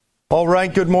All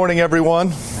right, good morning,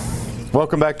 everyone.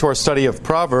 Welcome back to our study of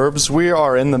Proverbs. We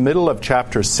are in the middle of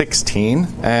chapter 16,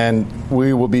 and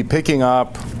we will be picking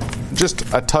up just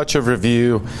a touch of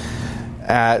review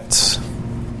at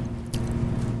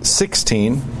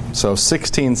 16. So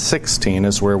 16:16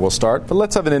 is where we'll start. But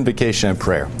let's have an invocation and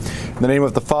prayer. In the name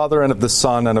of the Father, and of the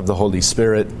Son, and of the Holy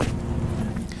Spirit.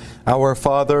 Our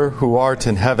Father, who art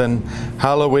in heaven,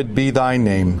 hallowed be thy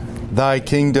name. Thy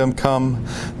kingdom come,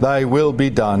 thy will be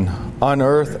done, on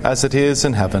earth as it is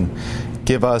in heaven.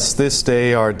 Give us this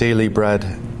day our daily bread,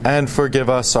 and forgive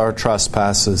us our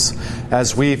trespasses,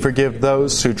 as we forgive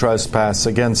those who trespass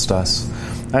against us.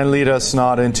 And lead us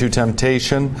not into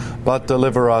temptation, but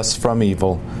deliver us from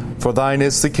evil. For thine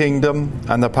is the kingdom,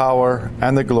 and the power,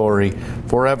 and the glory,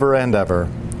 forever and ever.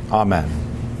 Amen.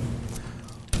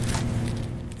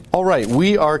 All right,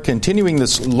 we are continuing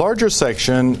this larger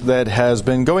section that has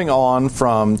been going on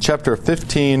from chapter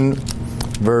 15,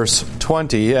 verse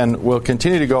 20, and will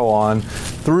continue to go on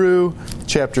through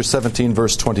chapter 17,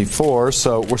 verse 24.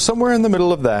 So we're somewhere in the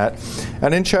middle of that.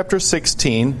 And in chapter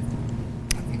 16,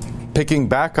 picking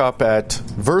back up at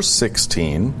verse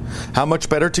 16, how much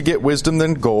better to get wisdom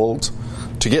than gold,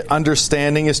 to get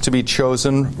understanding is to be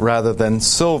chosen rather than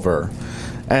silver.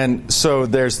 And so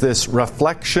there's this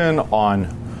reflection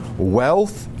on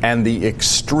wealth and the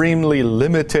extremely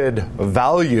limited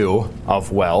value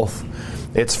of wealth.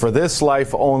 It's for this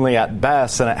life only at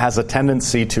best, and it has a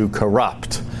tendency to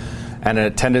corrupt and a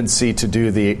tendency to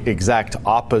do the exact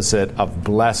opposite of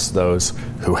bless those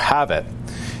who have it.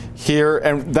 Here,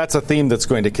 and that's a theme that's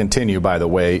going to continue, by the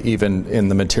way, even in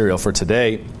the material for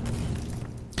today.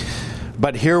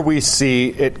 But here we see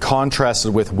it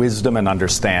contrasted with wisdom and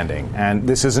understanding. And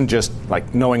this isn't just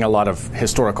like knowing a lot of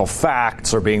historical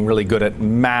facts or being really good at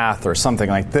math or something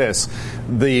like this.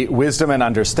 The wisdom and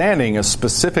understanding is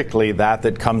specifically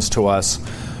that comes to us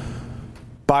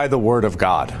by the Word of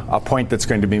God, a point that's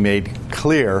going to be made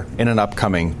clear in an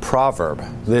upcoming proverb.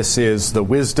 This is the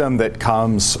wisdom that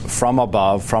comes from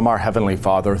above, from our Heavenly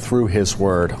Father, through His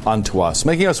Word unto us,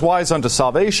 making us wise unto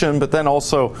salvation, but then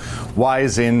also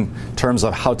wise in terms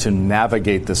of how to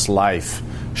navigate this life,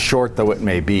 short though it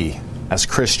may be, as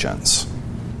Christians.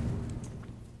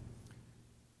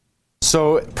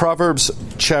 So, Proverbs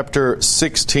chapter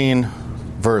 16,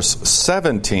 verse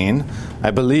 17, I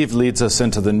believe, leads us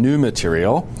into the new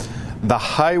material. The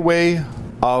highway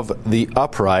of the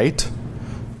upright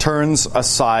turns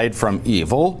aside from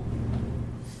evil.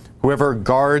 Whoever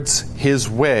guards his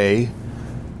way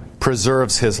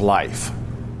preserves his life.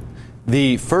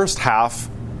 The first half,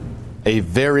 a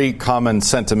very common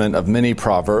sentiment of many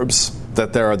proverbs,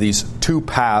 that there are these two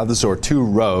paths or two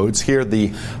roads. Here, the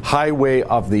highway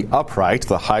of the upright,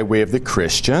 the highway of the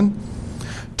Christian,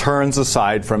 turns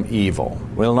aside from evil.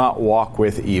 Will not walk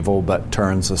with evil, but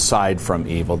turns aside from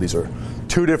evil. These are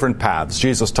two different paths.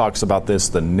 Jesus talks about this,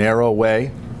 the narrow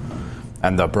way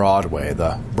and the broad way.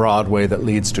 The broad way that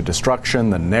leads to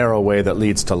destruction, the narrow way that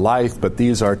leads to life, but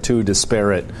these are two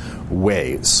disparate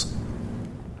ways.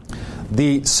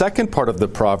 The second part of the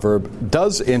proverb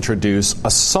does introduce a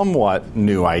somewhat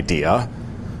new idea.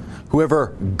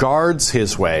 Whoever guards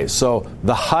his way. So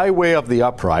the highway of the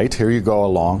upright, here you go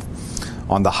along,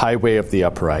 on the highway of the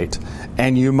upright,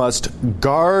 and you must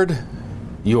guard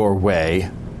your way,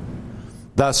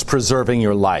 thus preserving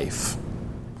your life.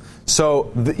 So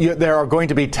there are going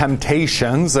to be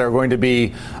temptations, there are going to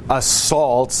be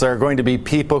assaults, there are going to be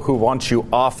people who want you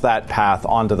off that path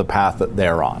onto the path that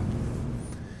they're on.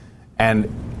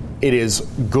 And it is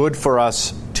good for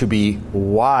us to be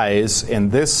wise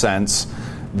in this sense,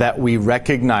 that we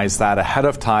recognize that ahead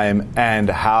of time and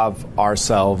have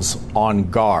ourselves on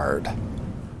guard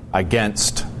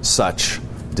against such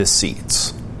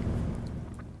deceits.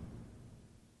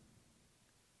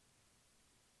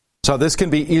 So this can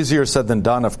be easier said than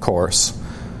done, of course.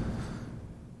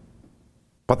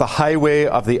 But the highway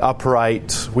of the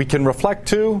upright, we can reflect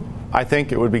to. I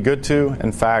think it would be good to.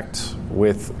 In fact,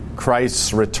 with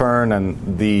Christ's return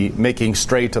and the making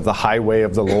straight of the highway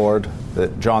of the Lord,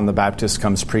 that John the Baptist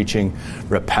comes preaching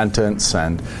repentance,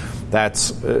 and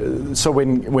that's so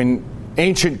when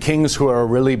ancient kings who are a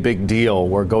really big deal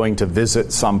were going to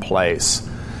visit some place,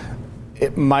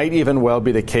 it might even well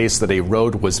be the case that a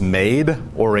road was made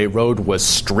or a road was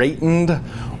straightened,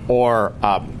 or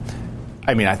I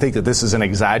think that this is an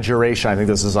exaggeration. I think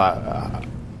this is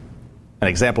an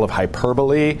example of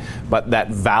hyperbole, but that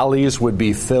valleys would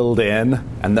be filled in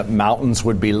and that mountains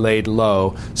would be laid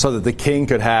low so that the king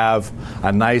could have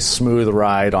a nice smooth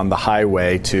ride on the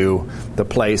highway to the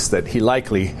place that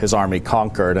his army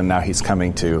conquered, and now he's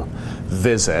coming to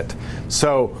visit.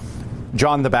 So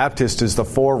John the Baptist is the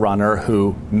forerunner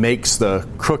who makes the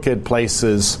crooked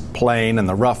places plain and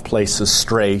the rough places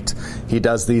straight. He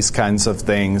does these kinds of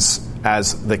things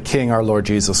as the King, our Lord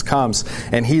Jesus, comes.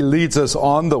 And he leads us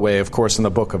on the way, of course, in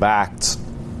the book of Acts.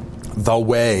 The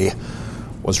way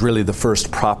was really the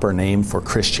first proper name for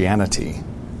Christianity.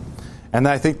 And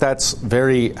I think that's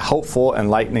very helpful,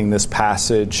 enlightening this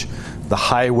passage. The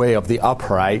highway of the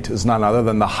upright is none other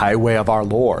than the highway of our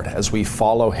Lord as we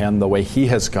follow him the way he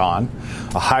has gone,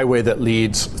 a highway that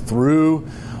leads through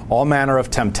all manner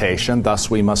of temptation, thus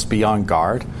we must be on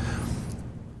guard,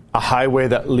 a highway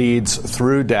that leads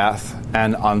through death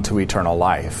and unto eternal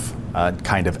life. A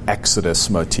kind of Exodus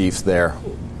motif there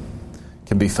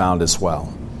can be found as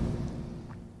well.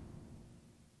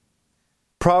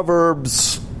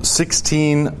 Proverbs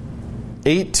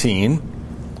 16:18,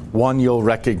 one you'll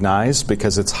recognize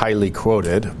because it's highly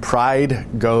quoted. Pride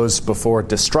goes before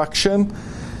destruction,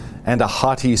 and a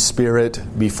haughty spirit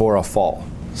before a fall.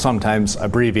 Sometimes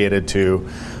abbreviated to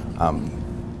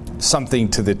something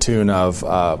to the tune of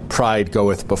pride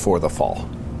goeth before the fall.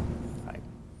 Right.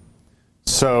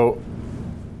 So,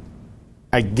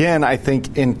 again, I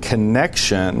think in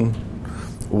connection,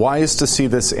 wise to see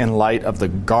this in light of the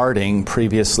guarding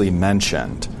previously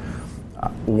mentioned.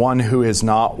 One who is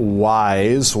not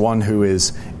wise, one who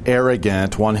is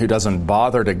arrogant, one who doesn't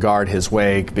bother to guard his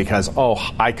way because,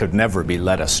 I could never be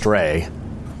led astray.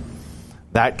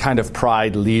 That kind of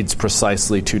pride leads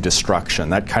precisely to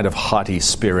destruction. That kind of haughty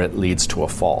spirit leads to a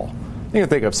fall. You can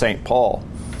think of St. Paul.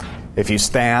 If you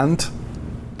stand,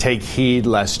 take heed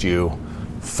lest you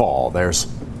fall.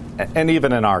 And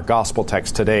even in our gospel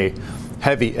text today,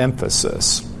 heavy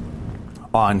emphasis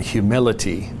on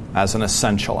humility as an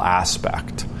essential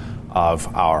aspect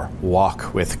of our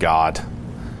walk with God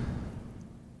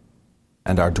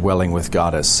and our dwelling with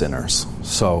God as sinners.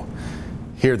 So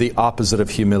here the opposite of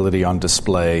humility on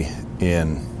display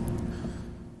in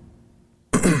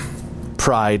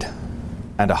pride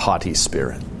and a haughty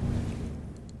spirit.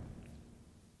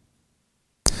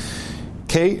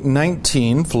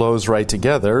 K19 flows right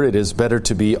together. It is better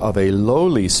to be of a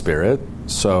lowly spirit.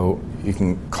 So you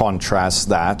can contrast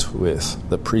that with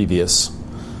the previous,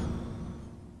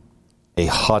 a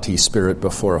haughty spirit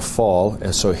before a fall.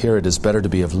 And so here it is better to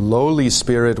be of lowly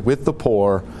spirit with the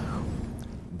poor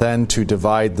than to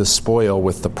divide the spoil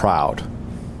with the proud.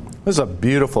 There's a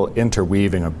beautiful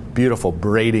interweaving, a beautiful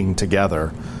braiding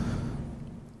together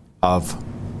of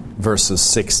verses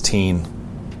 16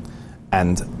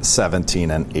 and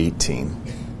 17 and 18.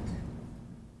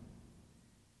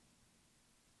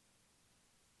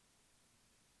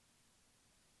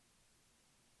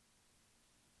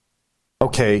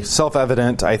 Okay,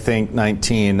 self-evident, I think,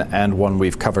 19, and one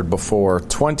we've covered before.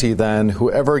 20, then,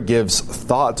 whoever gives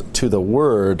thought to the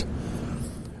word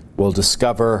will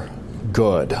discover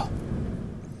good,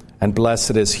 and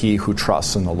blessed is he who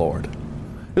trusts in the Lord.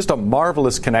 Just a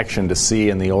marvelous connection to see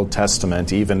in the Old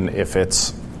Testament, even if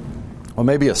it's, well,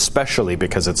 maybe especially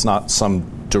because it's not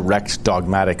some direct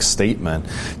dogmatic statement,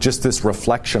 just this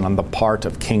reflection on the part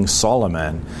of King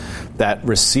Solomon that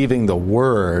receiving the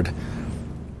word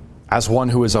as one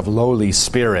who is of lowly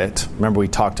spirit, remember we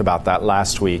talked about that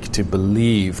last week, to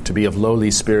believe, to be of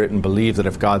lowly spirit and believe that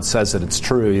if God says it, it's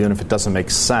true, even if it doesn't make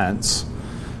sense.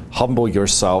 Humble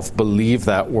yourself, believe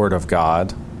that word of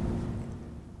God,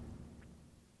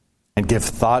 and give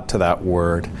thought to that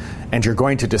word, and you're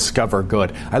going to discover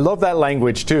good. I love that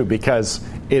language too, because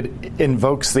it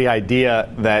invokes the idea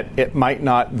that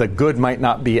the good might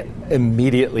not be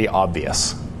immediately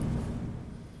obvious.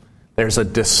 There's a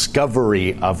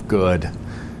discovery of good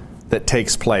that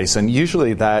takes place, and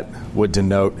usually that would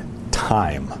denote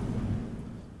time.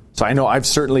 So I know I've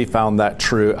certainly found that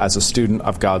true as a student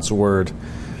of God's Word,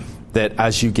 that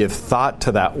as you give thought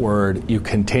to that Word, you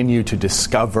continue to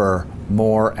discover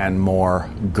more and more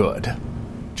good.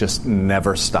 Just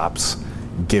never stops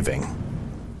giving.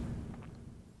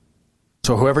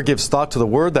 So whoever gives thought to the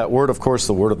Word, that Word, of course,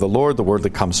 the Word of the Lord, the Word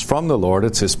that comes from the Lord,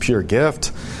 it's His pure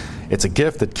gift. It's a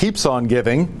gift that keeps on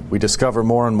giving. We discover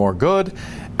more and more good.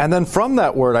 And then from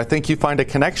that word, I think you find a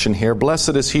connection here.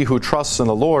 Blessed is he who trusts in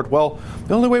the Lord. Well,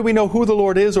 the only way we know who the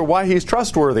Lord is or why he's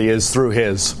trustworthy is through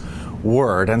his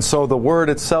word. And so the word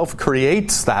itself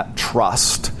creates that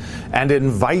trust and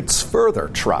invites further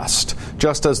trust,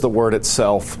 just as the word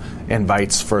itself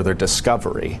invites further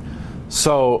discovery.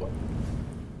 So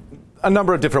a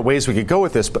number of different ways we could go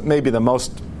with this, but maybe the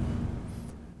most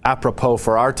apropos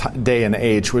for our day and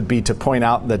age would be to point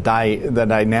out the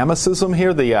dynamicism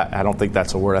here. I don't think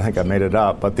that's a word. I think I made it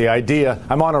up. But the idea,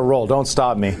 I'm on a roll. Don't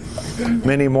stop me.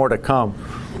 Many more to come.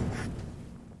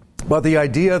 Well, the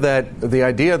idea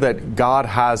that God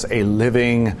has a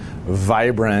living,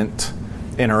 vibrant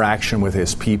interaction with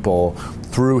his people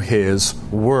through his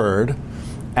word,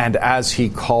 and as he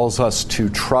calls us to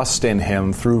trust in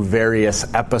him through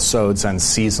various episodes and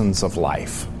seasons of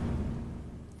life.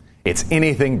 It's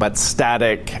anything but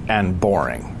static and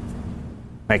boring.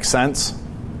 Make sense?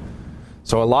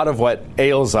 So a lot of what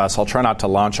ails us, I'll try not to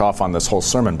launch off on this whole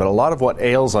sermon, but a lot of what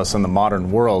ails us in the modern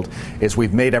world is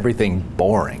we've made everything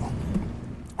boring.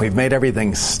 We've made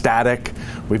everything static.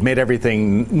 We've made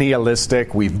everything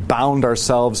nihilistic. We've bound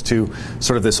ourselves to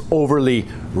sort of this overly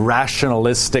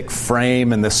rationalistic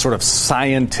frame and this sort of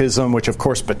scientism, which of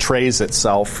course betrays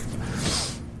itself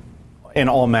in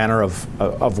all manner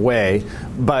of way.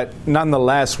 But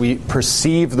nonetheless, we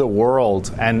perceive the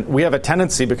world, and we have a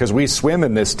tendency, because we swim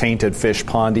in this tainted fish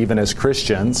pond even as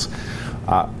Christians,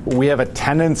 we have a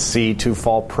tendency to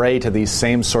fall prey to these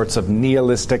same sorts of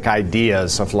nihilistic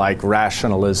ideas of like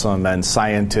rationalism and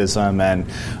scientism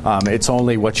and it's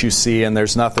only what you see and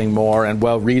there's nothing more, and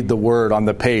well, read the word on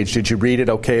the page. Did you read it?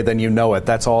 Okay, then you know it.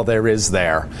 That's all there is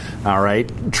there. All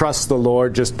right? Trust the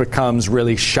Lord just becomes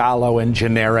really shallow and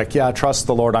generic. Yeah, trust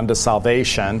the Lord unto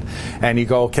salvation. And you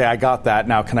go, okay, I got that.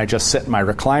 Now can I just sit in my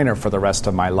recliner for the rest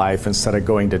of my life instead of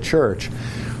going to church?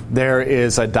 There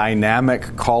is a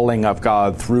dynamic calling of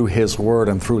God through his word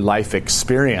and through life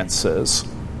experiences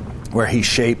where he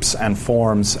shapes and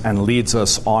forms and leads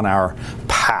us on our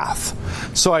path.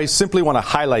 So I simply want to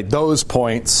highlight those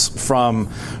points from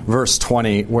verse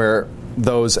 20 where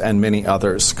those and many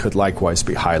others could likewise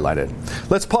be highlighted.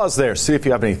 Let's pause there, see if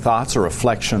you have any thoughts or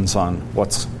reflections on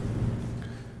what's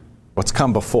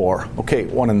come before. Okay,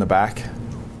 one in the back.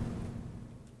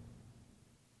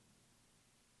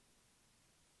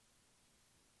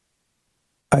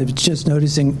 I was just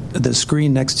noticing the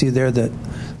screen next to you there that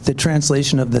the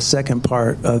translation of the second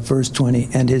part of verse 20,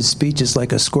 and his speech is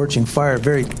like a scorching fire,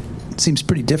 seems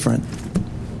pretty different.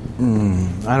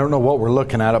 I don't know what we're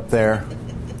looking at up there.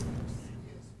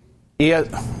 Am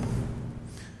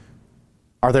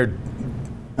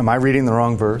I reading the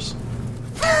wrong verse?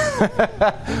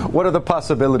 What are the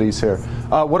possibilities here?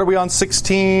 What are we on,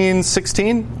 16?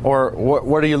 Or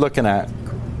what are you looking at?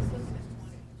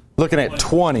 Looking at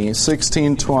 20,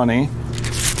 16, 20.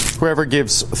 Whoever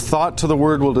gives thought to the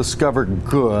word will discover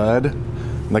good.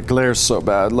 The glare's so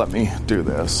bad, let me do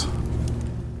this.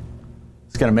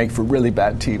 It's going to make for really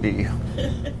bad TV.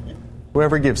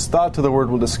 Whoever gives thought to the word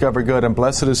will discover good, and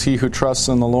blessed is he who trusts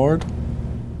in the Lord.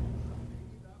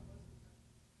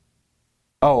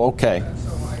 Oh, okay.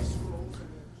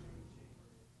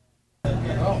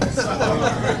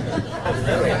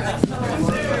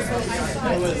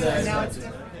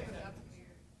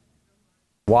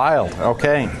 Wild.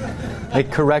 Okay. It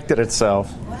corrected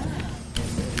itself.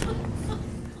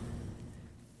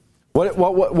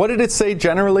 What did it say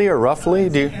generally or roughly?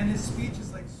 And his speech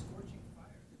is like scorching fire.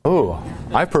 Oh,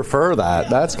 I prefer that.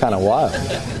 That's kind of wild.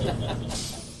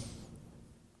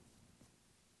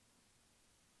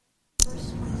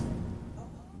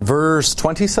 Verse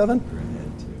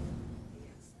 27?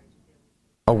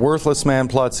 A worthless man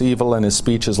plots evil, and his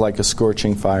speech is like a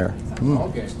scorching fire.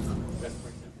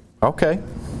 Okay.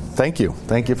 Thank you.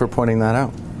 Thank you for pointing that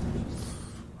out.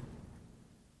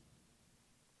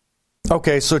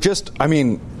 Okay, so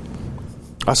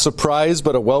a surprise,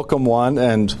 but a welcome one,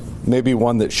 and maybe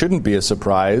one that shouldn't be a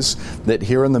surprise, that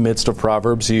here in the midst of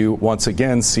Proverbs you once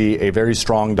again see a very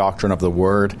strong doctrine of the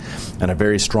Word and a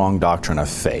very strong doctrine of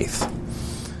faith,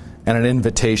 and an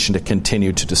invitation to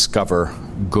continue to discover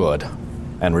good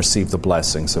and receive the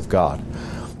blessings of God.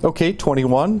 Okay,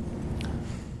 21.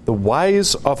 The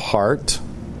wise of heart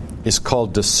is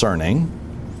called discerning,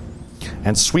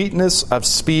 and sweetness of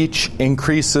speech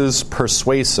increases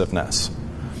persuasiveness.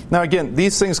 Now again,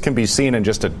 these things can be seen in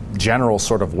just a general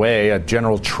sort of way, a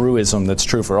general truism that's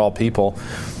true for all people.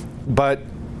 But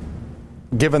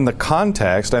given the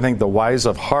context, I think the wise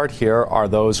of heart here are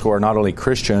those who are not only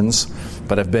Christians,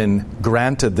 but have been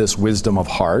granted this wisdom of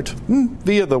heart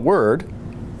via the Word.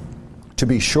 To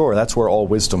be sure, that's where all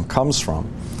wisdom comes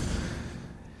from.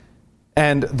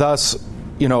 And thus,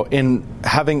 in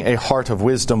having a heart of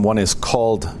wisdom, one is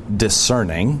called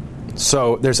discerning.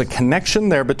 So there's a connection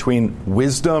there between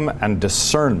wisdom and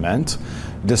discernment.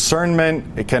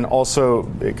 Discernment, it can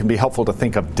be helpful to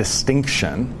think of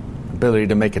distinction, ability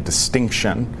to make a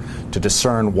distinction, to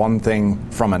discern one thing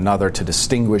from another, to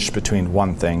distinguish between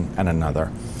one thing and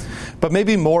another. But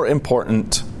maybe more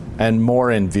important and more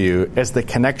in view is the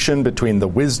connection between the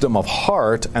wisdom of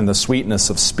heart and the sweetness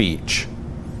of speech.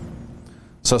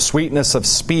 So sweetness of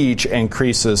speech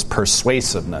increases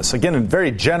persuasiveness. Again, in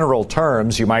very general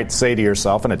terms, you might say to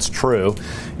yourself, and it's true,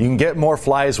 you can get more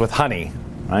flies with honey,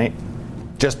 right?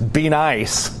 Just be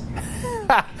nice.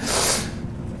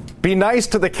 Be nice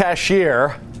to the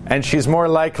cashier, and she's more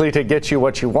likely to get you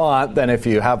what you want than if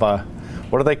you have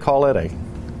what do they call it?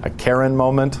 A Karen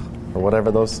moment? Or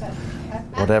whatever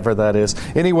that is.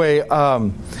 Anyway,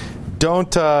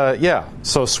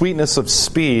 so sweetness of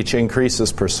speech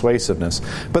increases persuasiveness.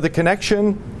 But the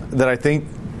connection that I think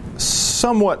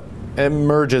somewhat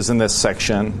emerges in this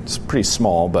section, it's pretty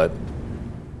small, but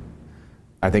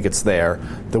I think it's there.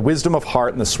 The wisdom of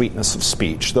heart and the sweetness of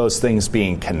speech, those things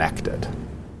being connected.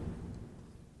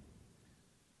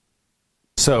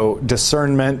 So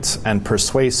discernment and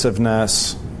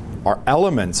persuasiveness are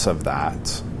elements of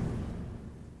that.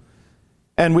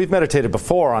 And we've meditated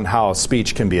before on how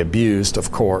speech can be abused,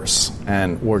 of course,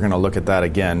 and we're going to look at that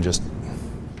again just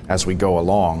as we go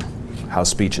along, how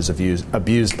speech is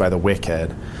abused by the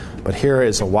wicked. But here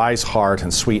is a wise heart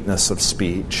and sweetness of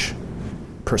speech,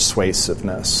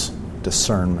 persuasiveness,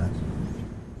 discernment.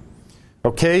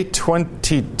 Okay,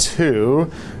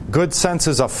 22. Good sense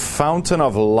is a fountain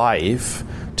of life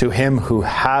to him who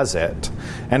has it.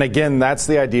 And again, that's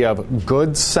the idea of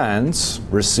good sense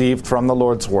received from the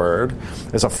Lord's Word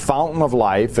is a fountain of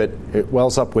life. It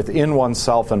wells up within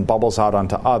oneself and bubbles out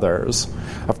onto others.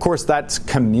 Of course, that's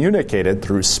communicated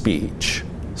through speech.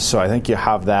 So I think you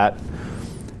have that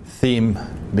theme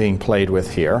being played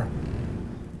with here.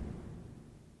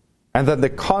 And then the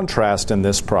contrast in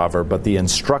this proverb, but the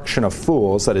instruction of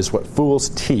fools, that is what fools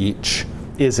teach,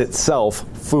 is itself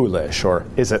foolish or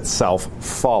is itself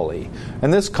folly.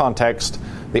 In this context,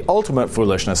 the ultimate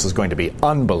foolishness is going to be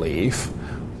unbelief,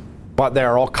 but there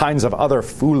are all kinds of other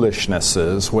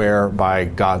foolishnesses whereby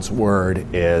God's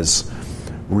word is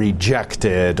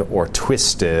rejected or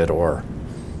twisted or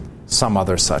some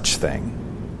other such thing.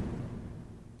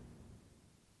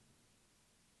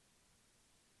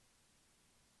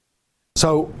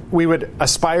 So we would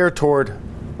aspire toward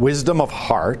wisdom of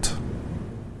heart,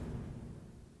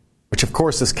 which of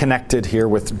course is connected here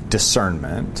with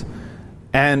discernment.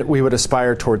 And we would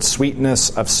aspire towards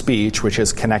sweetness of speech, which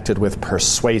is connected with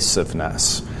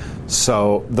persuasiveness.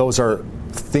 So those are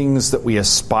things that we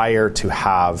aspire to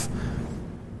have,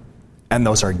 and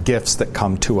those are gifts that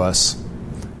come to us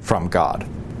from God.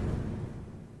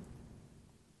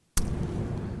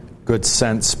 Good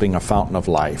sense being a fountain of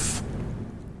life.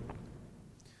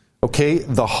 Okay,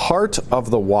 the heart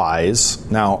of the wise.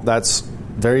 Now, that's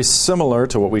very similar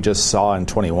to what we just saw in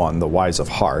 21, the wise of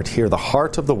heart. Here, the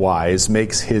heart of the wise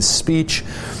makes his speech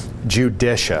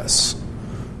judicious.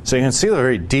 So you can see the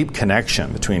very deep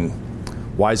connection between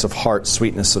wise of heart,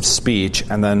 sweetness of speech,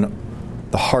 and then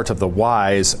the heart of the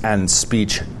wise and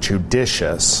speech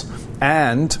judicious.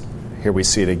 And, here we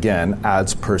see it again,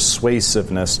 adds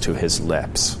persuasiveness to his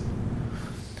lips.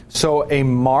 So a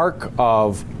mark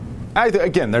of,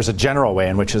 again, there's a general way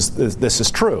in which this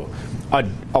is true.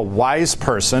 A wise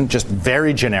person, just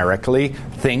very generically,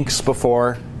 thinks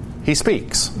before he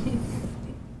speaks.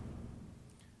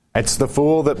 It's the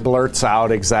fool that blurts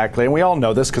out exactly. And we all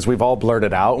know this because we've all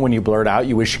blurted out. When you blurt out,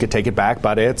 you wish you could take it back,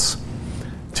 but it's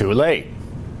too late.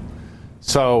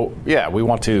 So, yeah, we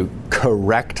want to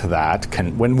correct that.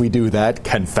 When we do that,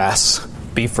 confess,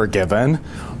 be forgiven,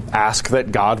 ask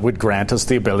that God would grant us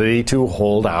the ability to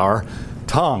hold our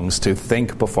tongues, to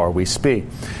think before we speak.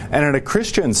 And in a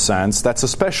Christian sense, that's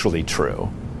especially true.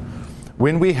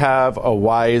 When we have a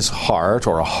wise heart,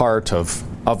 or a heart of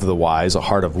the wise, a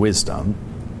heart of wisdom,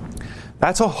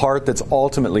 that's a heart that's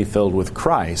ultimately filled with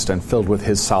Christ and filled with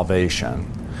his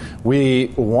salvation.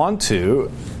 We want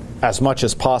to, as much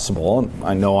as possible,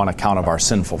 I know on account of our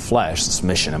sinful flesh, it's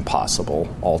mission impossible,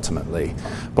 ultimately,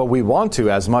 but we want to,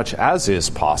 as much as is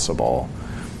possible,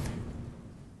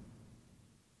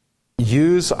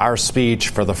 use our speech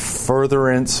for the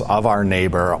furtherance of our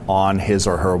neighbor on his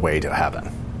or her way to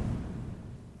heaven.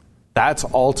 That's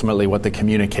ultimately what the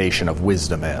communication of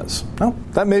wisdom is. Now,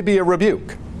 that may be a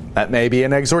rebuke. That may be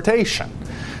an exhortation.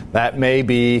 That may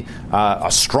be a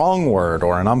strong word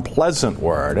or an unpleasant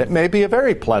word. It may be a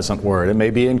very pleasant word. It may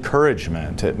be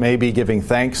encouragement. It may be giving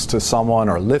thanks to someone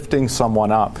or lifting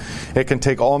someone up. It can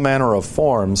take all manner of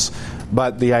forms,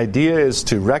 but the idea is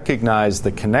to recognize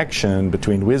the connection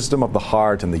between wisdom of the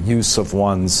heart and the use of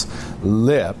one's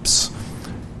lips,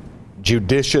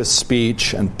 judicious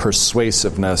speech and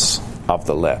persuasiveness of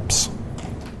the lips.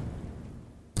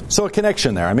 So a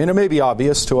connection there. I mean, it may be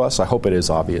obvious to us. I hope it is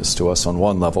obvious to us on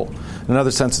one level. In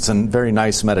another sense, it's a very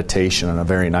nice meditation and a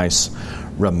very nice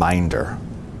reminder.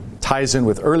 Ties in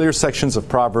with earlier sections of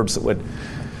Proverbs that would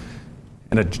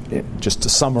just to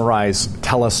summarize,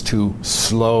 tell us to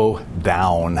slow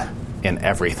down in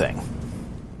everything.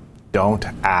 Don't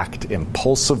act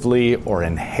impulsively or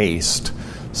in haste.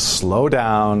 Slow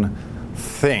down,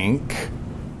 think,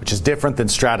 which is different than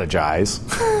strategize.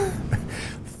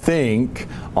 Think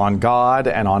on God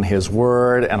and on His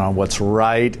Word and on what's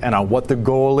right and on what the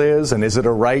goal is, and is it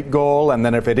a right goal? And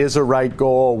then if it is a right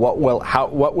goal, what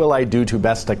will I do to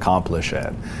best accomplish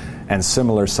it? And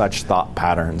similar such thought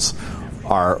patterns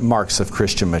are marks of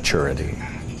Christian maturity.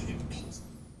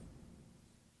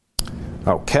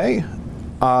 Okay.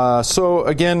 So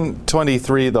again,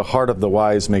 23, the heart of the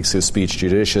wise makes his speech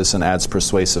judicious and adds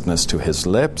persuasiveness to his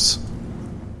lips.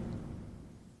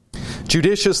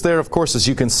 Judicious there, of course, as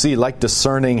you can see, like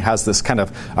discerning, has this kind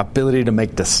of ability to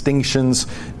make distinctions.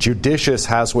 Judicious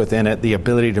has within it the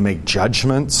ability to make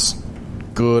judgments,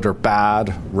 good or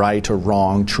bad, right or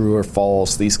wrong, true or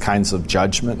false, these kinds of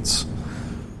judgments.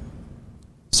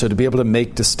 So to be able to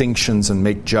make distinctions and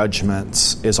make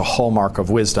judgments is a hallmark of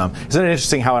wisdom. Isn't it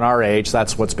interesting how in our age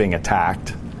that's what's being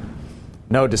attacked?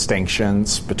 No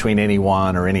distinctions between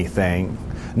anyone or anything.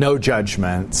 No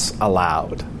judgments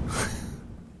allowed.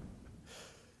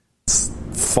 It's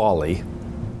folly.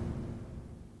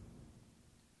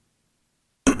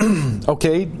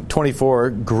 Okay, 24,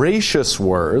 gracious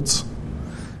words.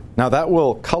 Now that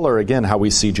will color again how we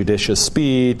see judicious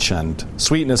speech and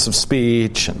sweetness of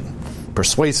speech and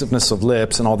persuasiveness of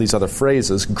lips and all these other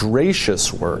phrases.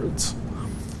 Gracious words.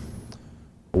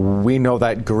 We know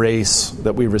that grace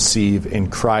that we receive in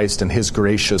Christ and His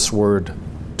gracious word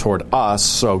toward us.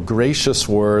 So gracious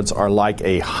words are like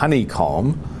a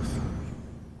honeycomb,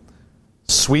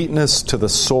 sweetness to the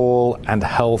soul and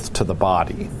health to the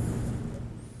body.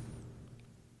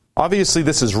 Obviously,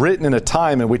 this is written in a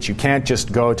time in which you can't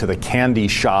just go to the candy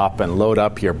shop and load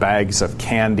up your bags of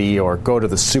candy, or go to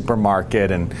the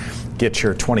supermarket and get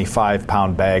your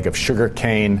 25-pound bag of sugar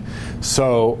cane.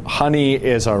 So honey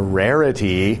is a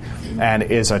rarity and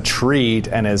is a treat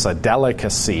and is a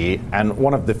delicacy, and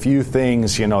one of the few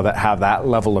things, that have that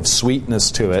level of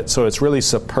sweetness to it. So it's really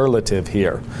superlative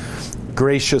here.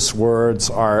 Gracious words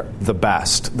are the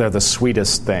best. They're the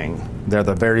sweetest thing. They're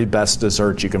the very best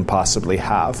dessert you can possibly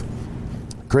have.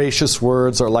 Gracious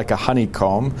words are like a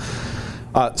honeycomb,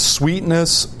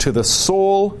 sweetness to the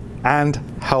soul and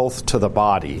health to the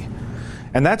body.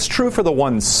 And that's true for the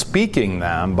one speaking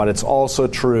them, but it's also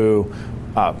true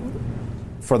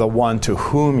for the one to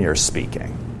whom you're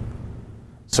speaking.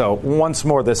 So once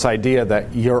more, this idea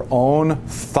that your own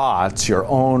thoughts, your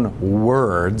own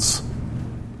words,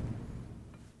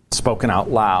 spoken out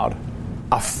loud,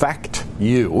 affect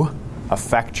you,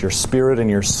 affect your spirit and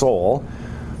your soul,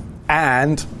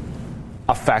 and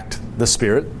affect the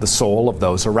spirit, the soul of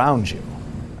those around you.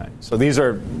 So these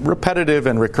are repetitive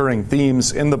and recurring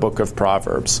themes in the book of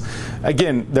Proverbs.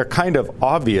 Again, they're kind of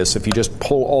obvious if you just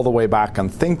pull all the way back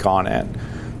and think on it.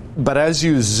 But as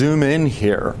you zoom in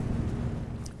here,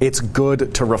 it's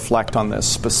good to reflect on this,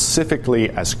 specifically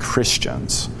as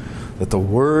Christians, that the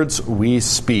words we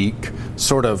speak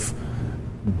sort of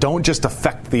don't just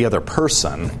affect the other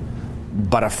person,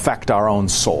 but affect our own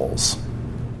souls.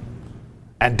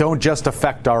 And don't just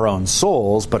affect our own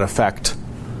souls, but affect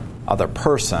other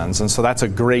persons. And so that's a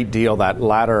great deal. That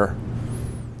latter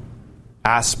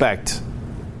aspect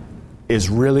is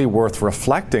really worth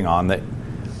reflecting on, that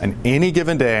on any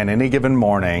given day and any given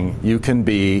morning, you can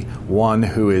be one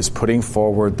who is putting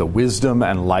forward the wisdom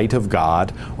and light of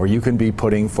God, or you can be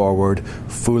putting forward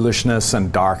foolishness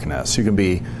and darkness. You can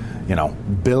be,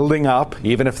 building up,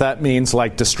 even if that means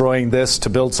like destroying this to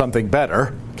build something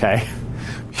better, okay?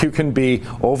 You can be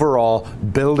overall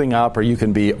building up, or you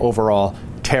can be overall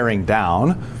tearing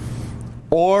down,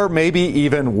 or maybe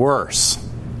even worse,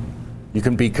 you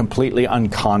can be completely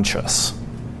unconscious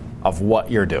of what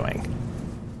you're doing.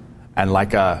 And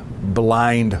like a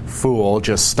blind fool,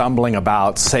 just stumbling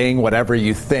about, saying whatever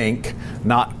you think,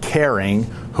 not caring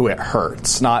who it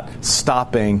hurts, not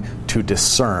stopping to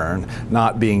discern,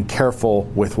 not being careful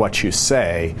with what you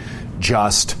say,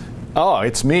 just, oh,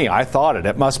 it's me, I thought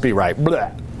it must be right.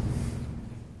 Blah.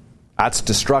 That's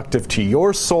destructive to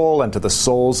your soul and to the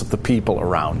souls of the people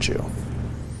around you.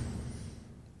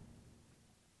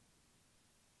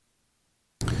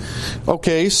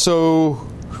 Okay, so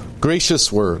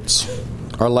gracious words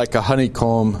are like a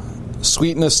honeycomb,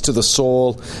 sweetness to the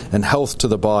soul and health to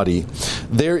the body.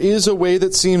 There is a way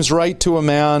that seems right to a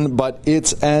man, but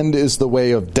its end is the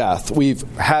way of death. We've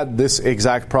had this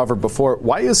exact proverb before.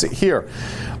 Why is it here?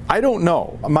 I don't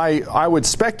know. I would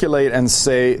speculate and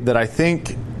say that I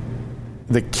think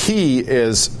the key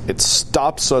is it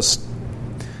stops us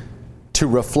to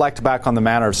reflect back on the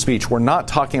manner of speech, we're not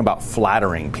talking about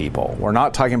flattering people. We're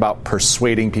not talking about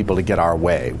persuading people to get our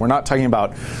way. We're not talking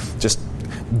about just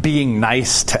being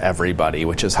nice to everybody,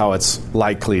 which is how it's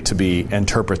likely to be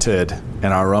interpreted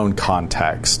in our own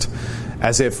context,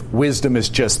 as if wisdom is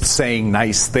just saying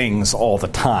nice things all the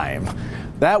time.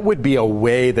 That would be a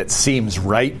way that seems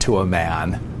right to a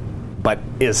man, but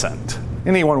isn't.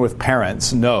 Anyone with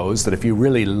parents knows that if you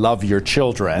really love your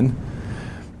children,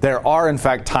 there are, in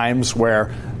fact, times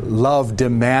where love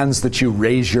demands that you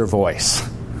raise your voice.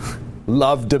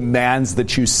 Love demands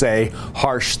that you say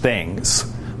harsh things.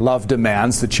 Love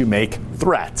demands that you make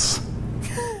threats.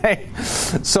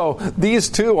 So these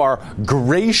two are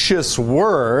gracious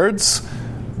words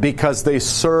because they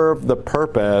serve the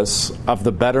purpose of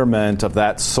the betterment of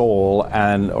that soul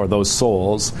or those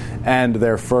souls and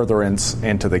their furtherance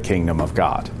into the kingdom of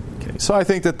God. Okay, so I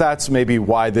think that that's maybe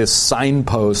why this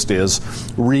signpost is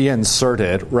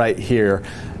reinserted right here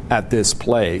at this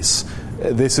place.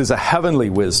 This is a heavenly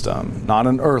wisdom, not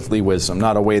an earthly wisdom,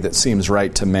 not a way that seems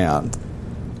right to man.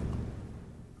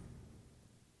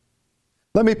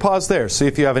 Let me pause there, see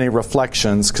if you have any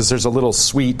reflections, because there's a little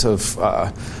suite of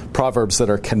Proverbs that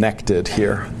are connected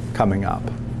here coming up.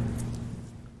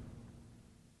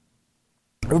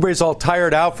 Everybody's all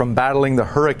tired out from battling the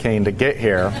hurricane to get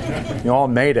here. You all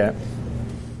made it.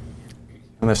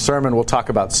 In the sermon, we'll talk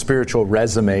about spiritual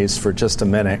resumes for just a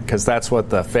minute, because that's what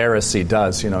the Pharisee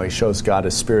does. He shows God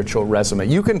his spiritual resume.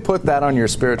 You can put that on your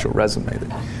spiritual resume.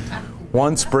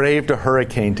 Once braved a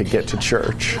hurricane to get to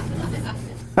church.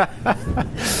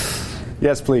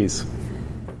 Yes, please.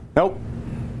 Nope.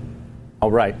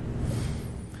 All right.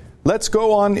 Let's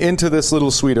go on into this little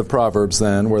suite of Proverbs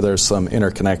then, where there's some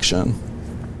interconnection.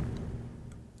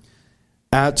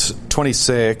 At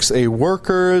 26, a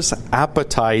worker's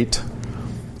appetite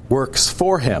works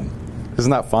for him.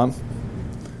 Isn't that fun?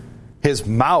 His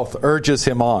mouth urges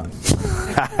him on.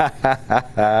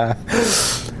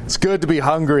 It's good to be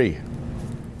hungry.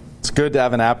 It's good to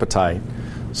have an appetite.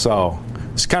 So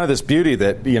it's kind of this beauty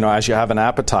that, as you have an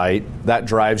appetite, that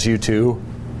drives you to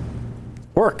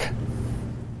work.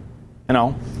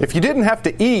 If you didn't have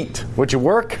to eat, would you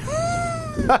work?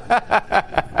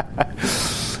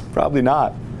 Probably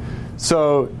not.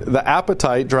 So the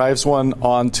appetite drives one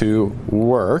on to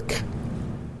work.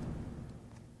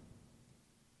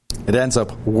 It ends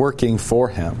up working for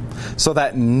him. So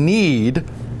that need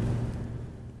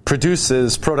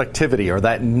produces productivity, or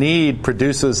that need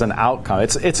produces an outcome.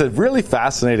 It's a really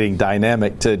fascinating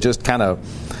dynamic to just kind of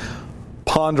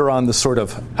ponder on the sort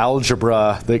of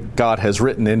algebra that God has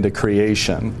written into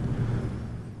creation.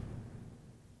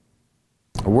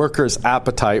 A worker's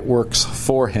appetite works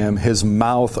for him. His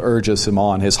mouth urges him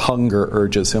on. His hunger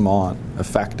urges him on,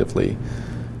 effectively.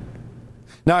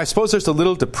 Now, I suppose there's a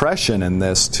little depression in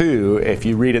this, too, if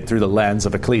you read it through the lens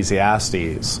of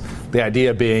Ecclesiastes. The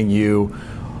idea being you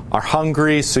are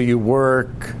hungry, so you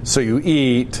work, so you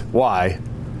eat. Why?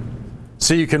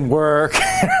 So you can work.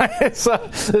 It's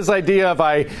this idea of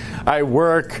I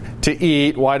work to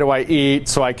eat. Why do I eat?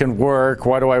 So I can work.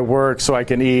 Why do I work? So I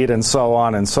can eat, and so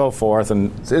on and so forth.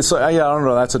 And I don't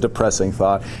know. That's a depressing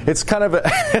thought. It's kind of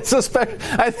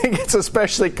I think it's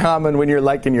especially common when you're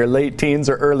like in your late teens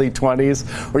or early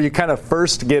 20s, where you kind of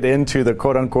first get into the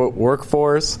quote unquote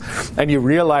workforce, and you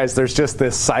realize there's just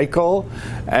this cycle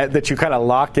that you kind of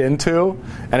lock into,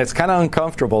 and it's kind of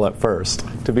uncomfortable at first,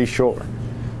 to be sure.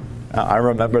 I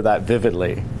remember that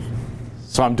vividly.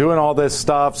 So I'm doing all this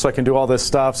stuff, so I can do all this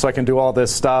stuff, so I can do all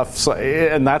this stuff,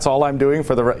 and that's all I'm doing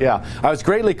for I was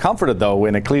greatly comforted, though,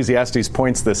 when Ecclesiastes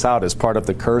points this out as part of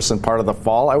the curse and part of the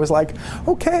fall. I was like,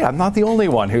 okay, I'm not the only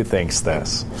one who thinks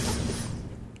this.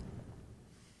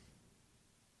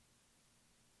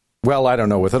 Well, I don't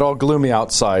know. With it all gloomy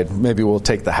outside, maybe we'll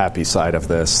take the happy side of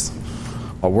this.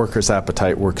 A worker's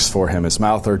appetite works for him. His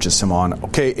mouth urges him on.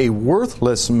 Okay, a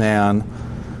worthless man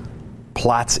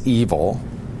plots evil,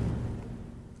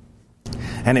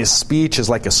 and his speech is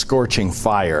like a scorching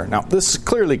fire. Now, this is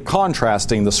clearly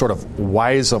contrasting the sort of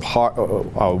wise of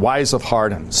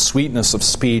heart and sweetness of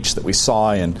speech that we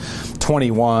saw in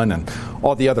 21 and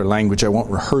all the other language I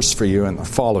won't rehearse for you in the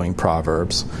following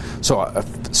Proverbs. So a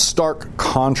stark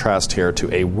contrast here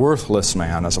to a worthless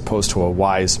man as opposed to a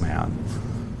wise man.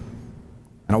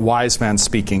 And a wise man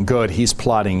speaking good, he's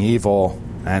plotting evil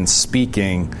and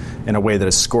speaking in a way that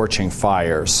is scorching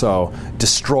fire. So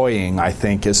destroying, I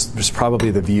think, is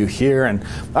probably the view here. And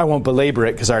I won't belabor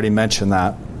it because I already mentioned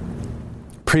that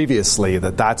previously,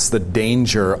 that's the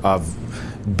danger of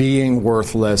being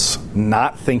worthless,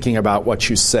 not thinking about what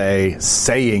you say,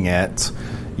 saying it.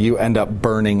 You end up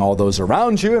burning all those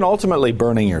around you and ultimately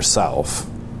burning yourself.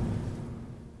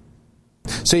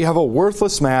 So you have a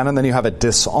worthless man, and then you have a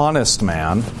dishonest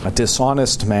man. A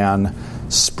dishonest man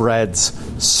spreads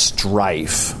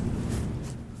strife.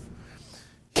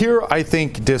 Here, I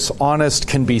think dishonest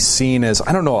can be seen as,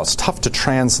 I don't know, it's tough to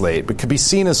translate, but could be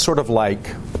seen as sort of like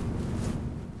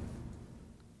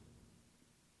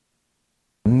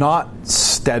not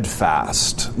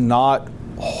steadfast, not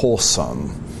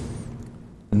wholesome,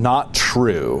 not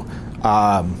true,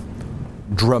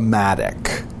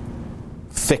 dramatic,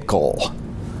 fickle.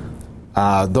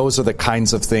 Those are the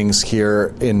kinds of things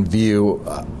here in view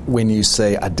when you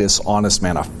say a dishonest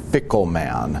man, a fickle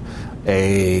man,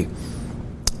 a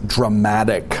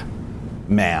dramatic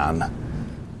man.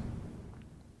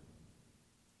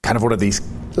 Kind of one of these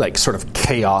like sort of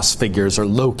chaos figures or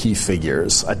Loki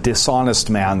figures. A dishonest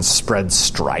man spreads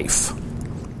strife.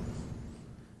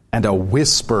 And a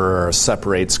whisperer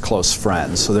separates close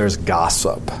friends. So there's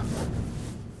gossip.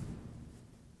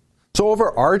 So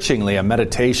overarchingly, a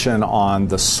meditation on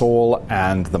the soul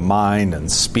and the mind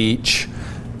and speech,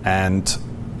 and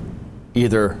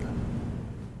either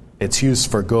it's used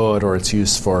for good or it's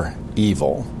used for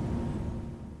evil.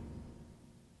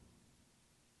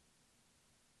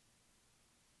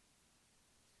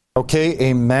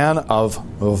 Okay, a man of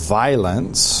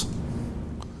violence.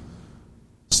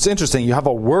 It's interesting, you have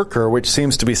a worker which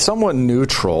seems to be somewhat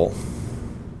neutral.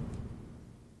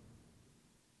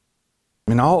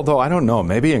 I mean, although I don't know,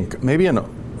 maybe in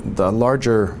the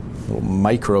larger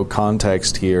micro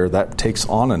context here, that takes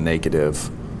on a negative.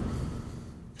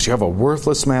 So you have a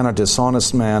worthless man, a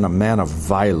dishonest man, a man of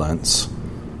violence.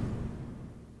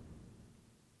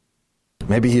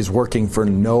 Maybe he's working for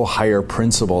no higher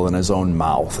principle than his own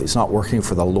mouth. He's not working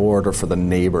for the Lord or for the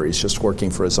neighbor. He's just working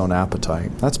for his own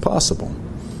appetite. That's possible.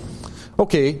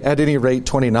 Okay, at any rate,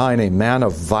 29, a man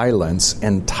of violence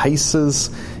entices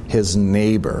his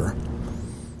neighbor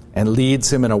and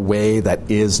leads him in a way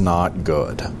that is not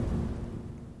good.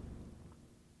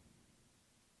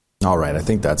 All right, I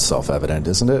think that's self-evident,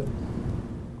 isn't it?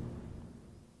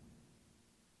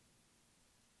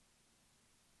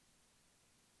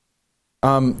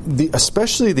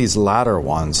 Especially these latter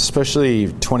ones,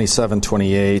 especially 27,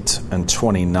 28, and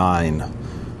 29,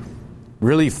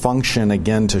 really function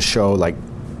again to show, like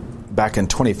back in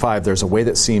 25, there's a way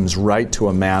that seems right to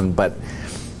a man, but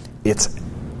its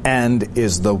end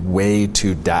is the way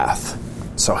to death.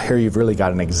 So here you've really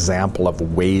got an example of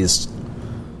ways,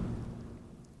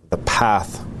 the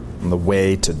path and the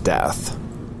way to death.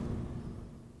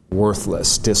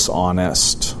 Worthless,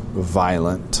 dishonest,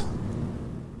 violent.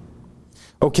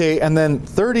 Okay, and then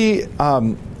 30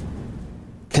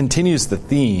 continues the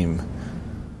theme.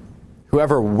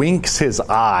 Whoever winks his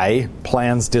eye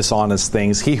plans dishonest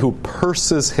things. He who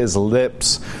purses his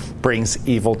lips brings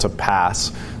evil to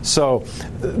pass. So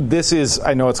this is,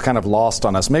 I know it's kind of lost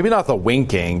on us. Maybe not the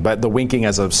winking, but the winking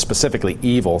as a specifically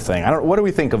evil thing. What do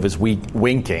we think of as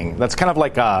winking? That's kind of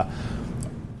like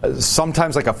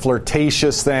sometimes like a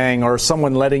flirtatious thing, or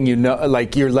someone letting you know,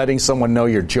 like you're letting someone know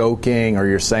you're joking, or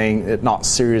you're saying it not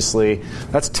seriously.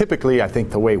 That's typically, I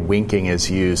think, the way winking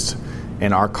is used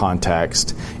in our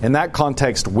context. In that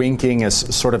context, winking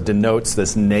sort of denotes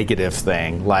this negative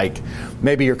thing. Like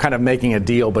maybe you're kind of making a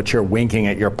deal, but you're winking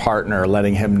at your partner,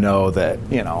 letting him know that,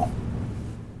 you know,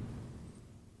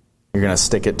 you're going to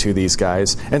stick it to these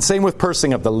guys. And same with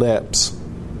pursing of the lips.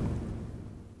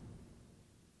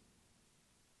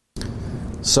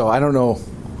 So I don't know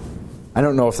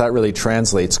if that really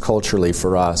translates culturally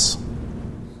for us.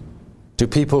 Do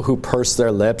people who purse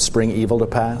their lips bring evil to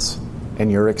pass, in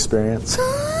your experience?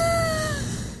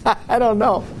 I don't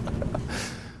know.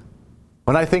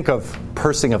 When I think of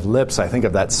pursing of lips, I think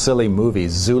of that silly movie,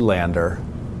 Zoolander.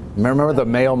 Remember the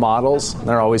male models?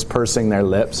 They're always pursing their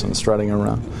lips and strutting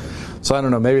around. So I don't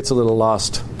know, maybe it's a little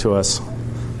lost to us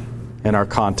in our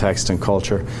context and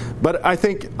culture. But I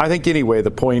think anyway, the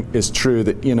point is true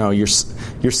that, you know, you're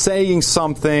saying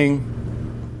something,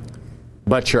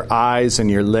 but your eyes and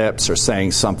your lips are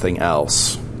saying something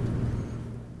else.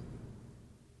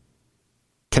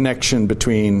 Connection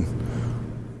between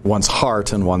one's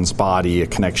heart and one's body, a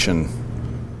connection.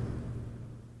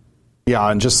 Yeah,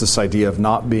 and just this idea of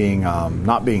not being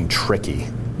tricky,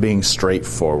 being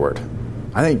straightforward.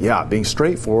 I think, yeah, being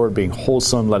straightforward, being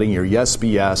wholesome, letting your yes be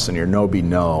yes and your no be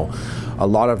no. A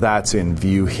lot of that's in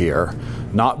view here.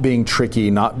 Not being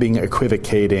tricky, not being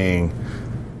equivocating.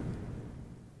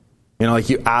 You know, like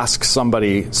you ask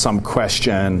somebody some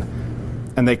question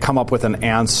and they come up with an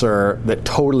answer that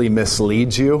totally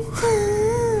misleads you,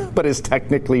 but is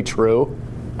technically true.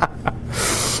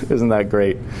 Isn't that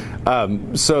great?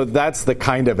 So that's the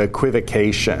kind of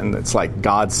equivocation that's like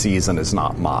God sees and is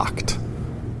not mocked.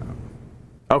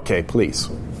 Okay, please.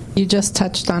 You just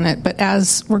touched on it, but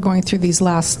as we're going through these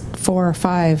last 4 or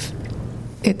 5,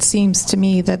 it seems to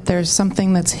me that there's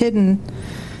something that's hidden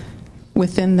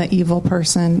within the evil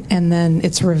person, and then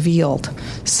it's revealed.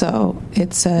 So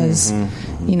it says,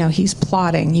 he's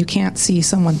plotting. You can't see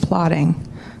someone plotting,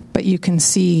 but you can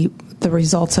see the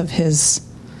results of his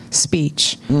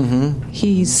speech.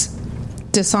 He's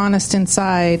dishonest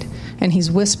inside, and he's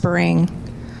whispering,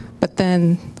 but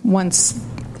then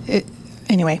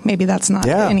anyway, maybe that's not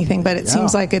anything, but it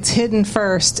seems like it's hidden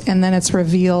first, and then it's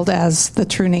revealed as the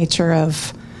true nature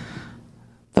of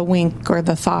the wink or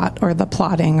the thought or the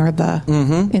plotting or the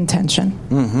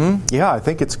intention. Yeah, I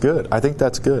think it's good. I think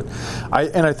that's good.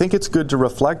 I think it's good to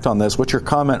reflect on this. What your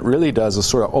comment really does is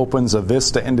sort of opens a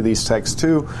vista into these texts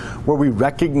too, where we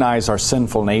recognize our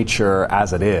sinful nature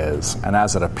as it is and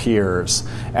as it appears,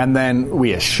 and then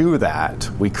we eschew that,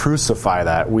 we crucify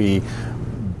that, we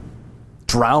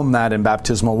drown that in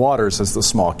baptismal waters, as the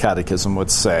Small Catechism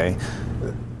would say.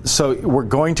 So we're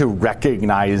going to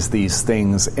recognize these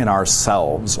things in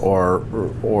ourselves, or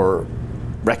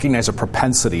recognize a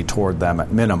propensity toward them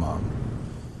at minimum.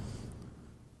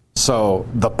 So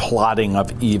the plotting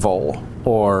of evil,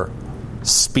 or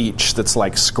speech that's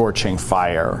like scorching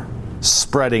fire,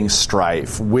 spreading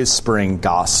strife, whispering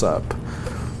gossip,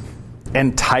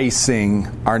 enticing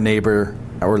our neighbor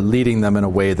or leading them in a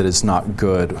way that is not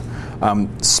good.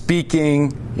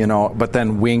 Speaking, but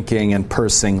then winking and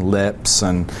pursing lips,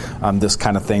 and this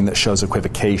kind of thing that shows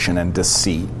equivocation and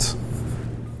deceit.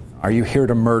 Are you here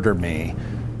to murder me?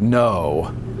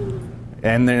 No.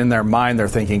 And then in their mind they're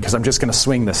thinking, because I'm just going to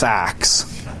swing this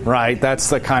axe, right? That's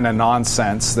the kind of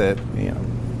nonsense that, you're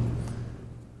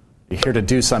here to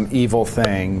do some evil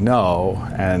thing. No.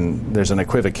 And there's an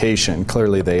equivocation.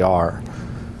 Clearly they are.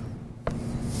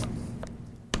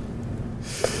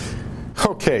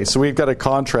 Okay, so we've got a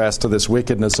contrast to this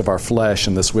wickedness of our flesh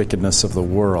and this wickedness of the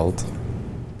world.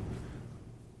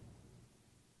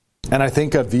 And I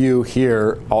think a view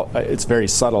here, it's very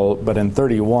subtle, but in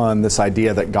 31, this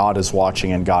idea that God is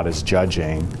watching and God is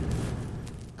judging.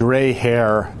 Gray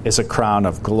hair is a crown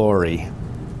of glory.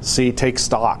 See, take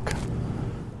stock.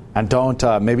 And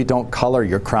maybe don't color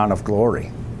your crown of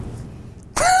glory.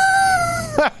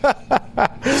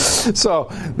 So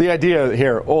the idea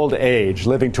here, old age,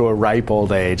 living to a ripe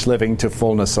old age, living to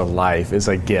fullness of life, is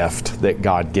a gift that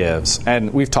God gives.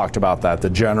 And we've talked about that, the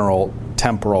general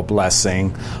temporal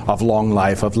blessing of long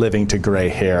life, of living to gray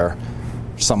hair.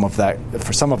 For some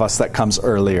of us, that comes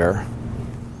earlier.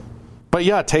 But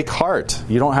yeah, take heart.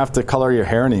 You don't have to color your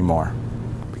hair anymore,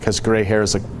 because gray hair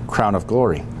is a crown of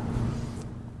glory.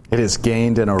 It is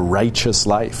gained in a righteous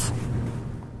life.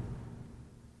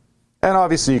 And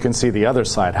obviously you can see the other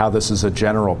side, how this is a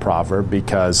general proverb,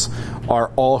 because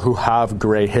are all who have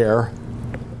gray hair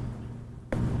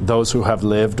those who have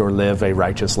lived or live a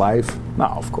righteous life? No,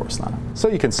 of course not. So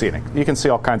you can see it. You can see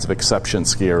all kinds of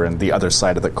exceptions here and the other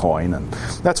side of the coin, and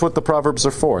that's what the Proverbs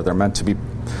are for. They're meant to be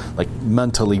like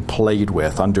mentally played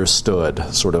with, understood,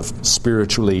 sort of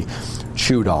spiritually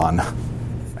chewed on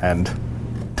and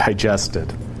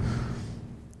digested.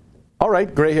 All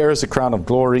right, gray hair is a crown of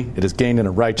glory. It is gained in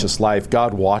a righteous life.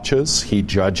 God watches. He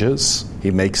judges. He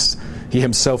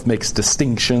himself makes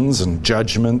distinctions and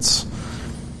judgments.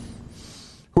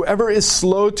 Whoever is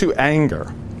slow to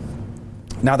anger.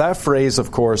 Now that phrase,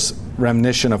 of course,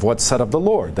 reminiscent of what's said of the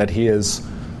Lord, that he is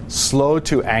slow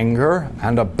to anger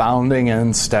and abounding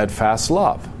in steadfast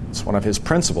love. It's one of his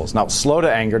principles. Now, slow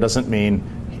to anger doesn't mean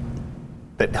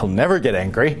that he'll never get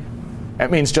angry. It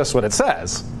means just what it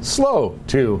says. Slow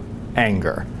to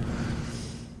anger.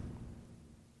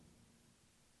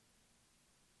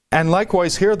 And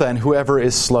likewise here then, whoever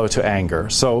is slow to anger.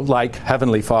 So like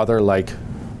Heavenly Father, like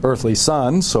earthly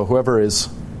Son, so whoever is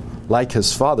like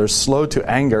his Father, slow to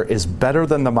anger, is better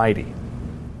than the mighty.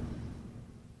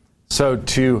 So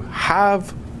to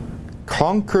have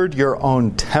conquered your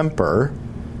own temper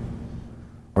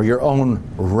or your own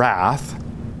wrath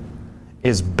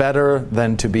is better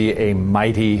than to be a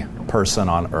mighty person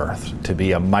on earth, to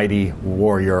be a mighty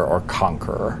warrior or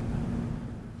conqueror.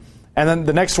 And then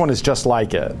the next one is just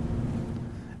like it.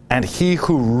 And he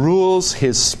who rules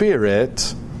his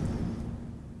spirit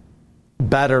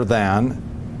better than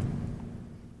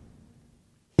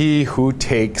he who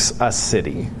takes a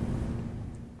city.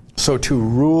 So to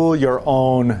rule your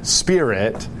own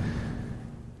spirit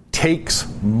takes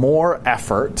more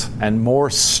effort and more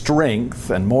strength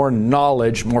and more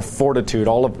knowledge, more fortitude,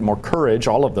 more courage,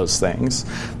 all of those things,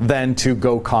 than to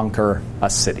go conquer a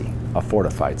city, a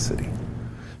fortified city.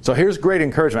 So here's great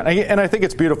encouragement. And I think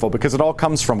it's beautiful because it all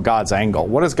comes from God's angle.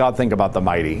 What does God think about the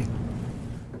mighty?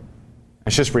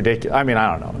 It's just ridiculous. I mean,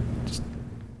 I don't know. Just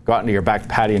go out into your back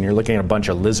patio and you're looking at a bunch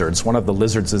of lizards. One of the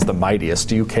lizards is the mightiest.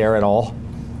 Do you care at all?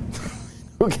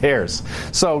 Who cares?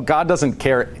 So God doesn't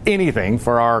care anything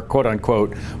for our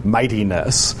quote-unquote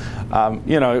mightiness.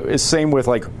 It's same with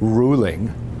like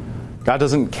ruling. God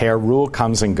doesn't care. Rule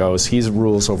comes and goes. He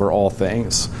rules over all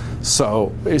things.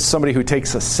 So it's somebody who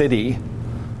takes a city,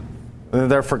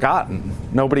 they're forgotten.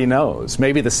 Nobody knows.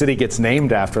 Maybe the city gets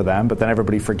named after them, but then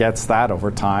everybody forgets that over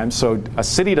time. So a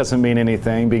city doesn't mean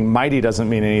anything. Being mighty doesn't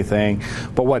mean anything.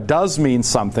 But what does mean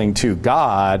something to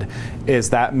God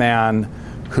is that man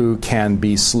who can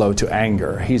be slow to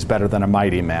anger. He's better than a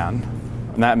mighty man.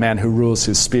 And that man who rules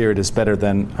his spirit is better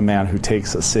than a man who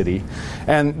takes a city.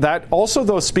 And that also,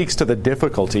 though, speaks to the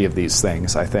difficulty of these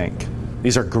things, I think.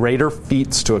 These are greater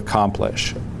feats to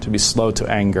accomplish, to be slow to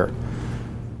anger,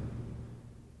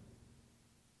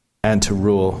 and to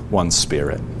rule one's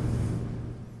spirit.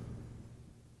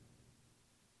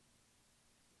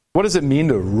 What does it mean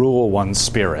to rule one's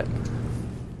spirit?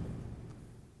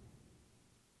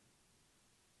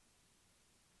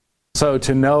 So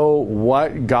to know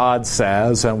what God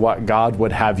says and what God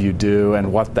would have you do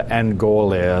and what the end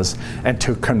goal is, and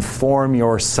to conform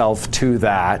yourself to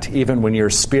that even when your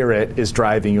spirit is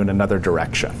driving you in another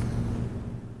direction.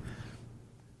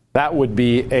 That would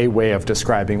be a way of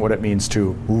describing what it means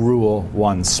to rule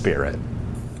one's spirit.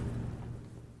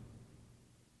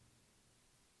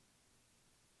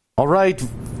 All right,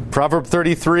 Proverb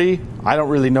 33. I don't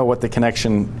really know what the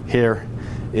connection here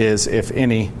is, if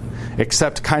any,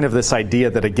 except kind of this idea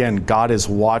that, again, God is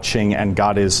watching and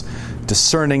God is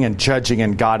discerning and judging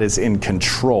and God is in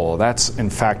control. That's, in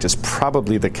fact, is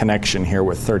probably the connection here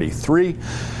with 33.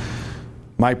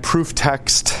 My proof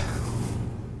text: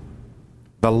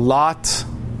 the lot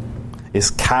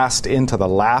is cast into the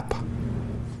lap,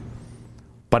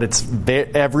 but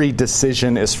every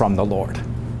decision is from the Lord.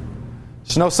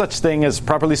 There's no such thing as,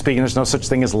 properly speaking, there's no such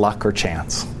thing as luck or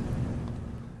chance.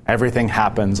 Everything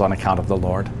happens on account of the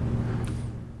Lord.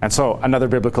 And so another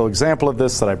biblical example of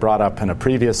this that I brought up in a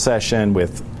previous session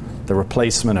with the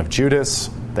replacement of Judas.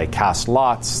 They cast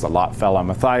lots. The lot fell on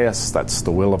Matthias. That's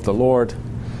the will of the Lord.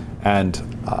 And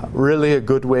really a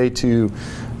good way to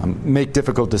make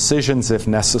difficult decisions if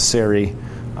necessary,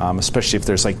 especially if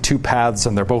there's like two paths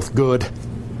and they're both good,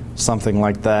 something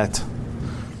like that.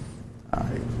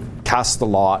 Cast the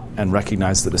lot and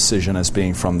recognize the decision as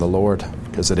being from the Lord,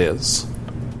 because it is.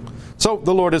 So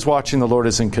the Lord is watching, the Lord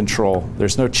is in control.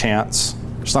 There's no chance.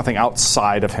 There's nothing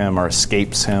outside of him or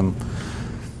escapes him.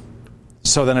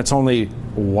 So then it's only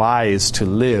wise to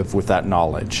live with that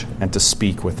knowledge and to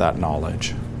speak with that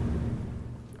knowledge.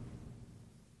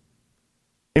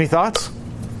 Any thoughts?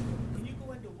 Can you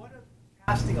go into what a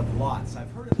casting of lots?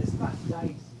 I've heard of this, not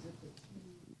dice.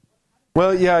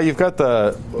 Well, yeah, you've got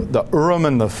the Urim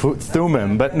and the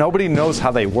Thummim, but nobody knows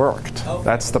how they worked. Okay.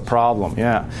 That's the problem,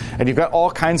 yeah. And you've got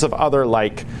all kinds of other,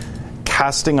 like,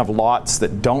 casting of lots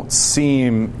that don't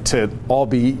seem to all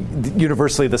be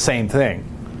universally the same thing.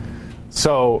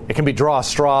 So it can be draw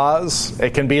straws.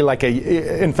 It can be like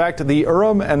in fact, the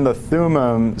Urim and the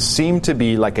Thummim seem to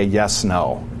be like a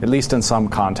yes-no, at least in some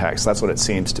contexts. That's what it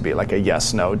seems to be, like a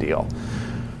yes-no deal.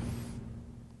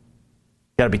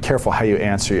 You got to be careful how you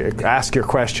ask your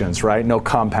questions, right? No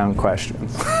compound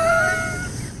questions.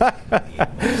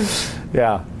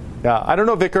 Yeah. I don't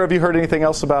know, Vicar, have you heard anything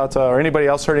else about, or anybody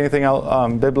else heard anything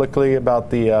else biblically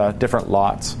about the different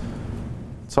lots?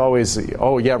 It's always,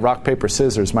 rock, paper,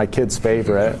 scissors, my kid's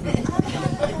favorite.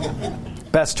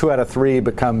 Best 2 out of 3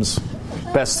 becomes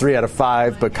best 3 out of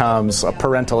 5 becomes a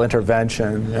parental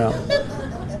intervention.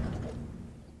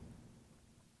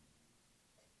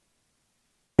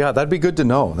 Yeah, that'd be good to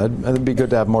know. That'd be good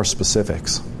to have more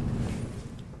specifics.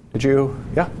 Did you?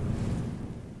 Yeah.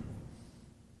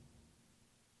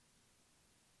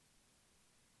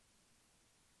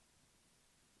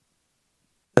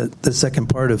 The second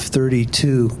part of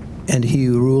 32, and he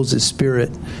who rules his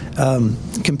spirit,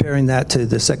 comparing that to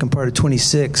the second part of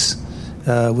 26,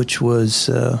 which was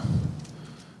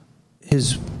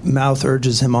his mouth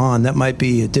urges him on. That might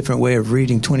be a different way of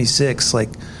reading 26, like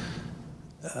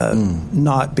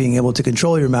not being able to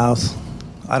control your mouth.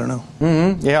 I don't know.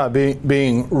 Mm-hmm. Yeah,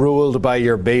 being ruled by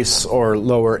your base or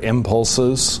lower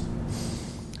impulses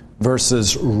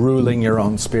versus ruling your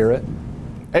own spirit.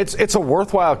 It's a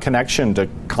worthwhile connection to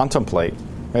contemplate.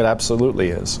 It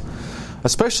absolutely is.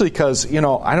 Especially because,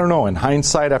 I don't know, in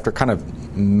hindsight, after kind of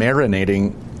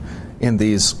marinating in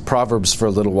these Proverbs for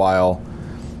a little while,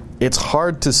 it's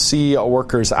hard to see a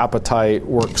worker's appetite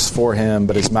works for him,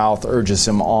 but his mouth urges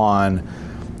him on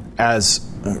as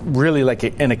really like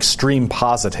an extreme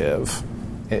positive.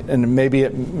 and maybe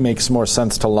it makes more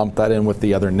sense to lump that in with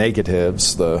the other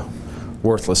negatives, the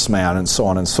worthless man and so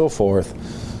on and so forth,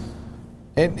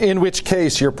 in which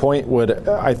case your point would,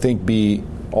 I think, be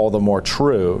all the more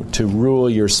true, to rule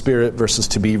your spirit versus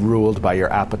to be ruled by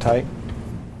your appetite.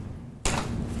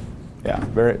 Yeah,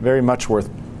 very, very much worth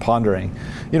pondering.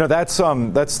 That's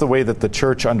the way that the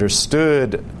church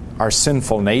understood our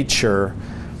sinful nature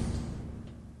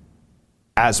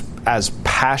as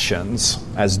passions,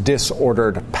 as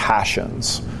disordered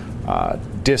passions,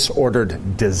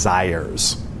 disordered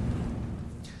desires.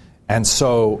 And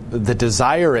so the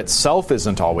desire itself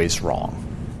isn't always wrong,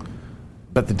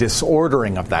 but the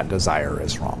disordering of that desire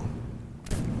is wrong.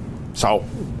 So,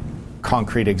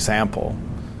 concrete example.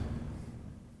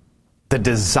 The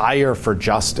desire for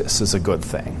justice is a good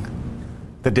thing.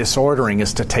 The disordering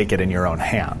is to take it in your own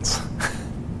hands.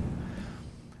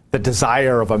 The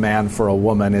desire of a man for a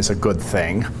woman is a good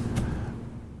thing.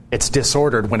 It's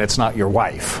disordered when it's not your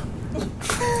wife.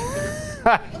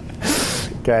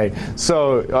 Okay,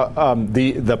 so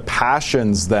the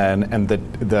passions then, and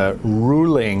the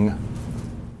ruling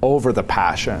over the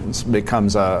passions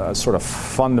becomes a sort of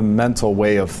fundamental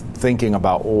way of thinking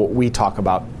about what we talk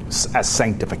about as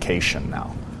sanctification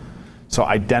now. So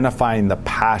identifying the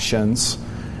passions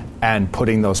and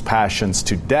putting those passions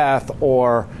to death,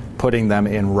 or putting them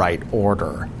in right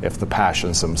order if the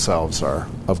passions themselves are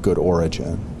of good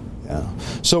origin. Yeah.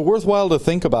 So worthwhile to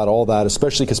think about all that,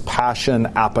 especially because passion,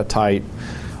 appetite,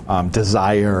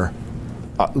 desire,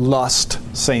 lust,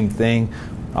 same thing.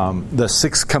 The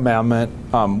sixth commandment,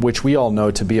 which we all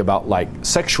know to be about like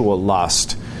sexual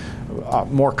lust,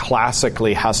 more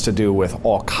classically has to do with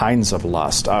all kinds of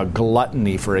lust.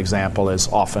 Gluttony, for example, is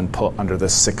often put under the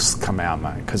sixth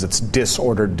commandment because it's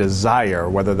disordered desire,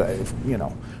 whether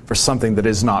for something that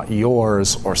is not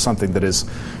yours or something that is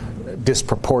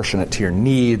disproportionate to your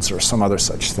needs or some other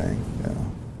such thing. Yeah.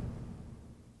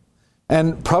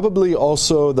 And probably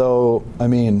also, though, I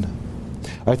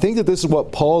think that this is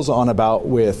what Paul's on about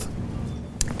with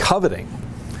coveting.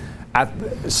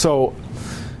 So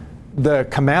the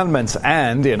commandments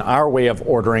end, in our way of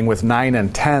ordering, with 9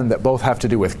 and 10 that both have to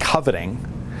do with coveting.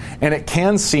 And it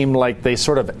can seem like they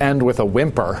sort of end with a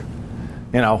whimper.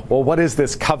 Well, what is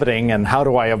this coveting and how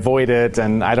do I avoid it?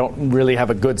 And I don't really have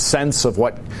a good sense of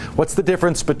what's the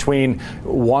difference between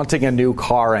wanting a new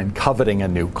car and coveting a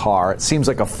new car. It seems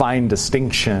like a fine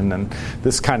distinction and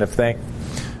this kind of thing.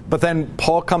 But then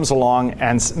Paul comes along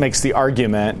and makes the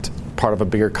argument, part of a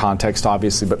bigger context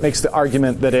obviously, but makes the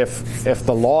argument that if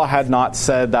the law had not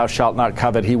said thou shalt not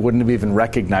covet, he wouldn't have even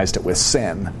recognized it with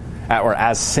sin. Or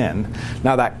as sin.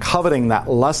 Now that coveting, that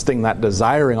lusting, that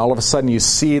desiring, all of a sudden you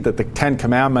see that the 10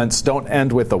 Commandments don't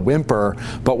end with a whimper,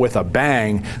 but with a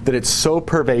bang, that it's so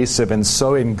pervasive and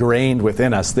so ingrained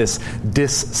within us, this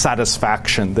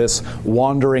dissatisfaction, this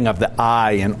wandering of the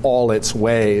eye in all its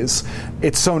ways.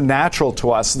 It's so natural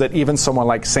to us that even someone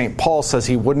like St. Paul says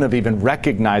he wouldn't have even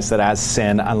recognized it as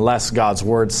sin unless God's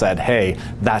word said, hey,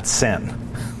 that's sin.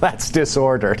 That's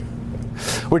disordered.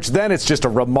 Which then it's just a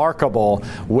remarkable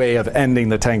way of ending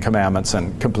the 10 Commandments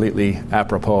and completely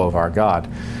apropos of our God.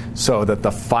 So that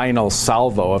the final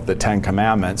salvo of the 10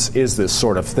 Commandments is this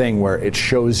sort of thing where it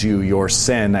shows you your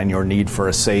sin and your need for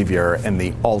a Savior in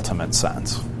the ultimate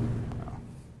sense.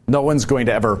 No one's going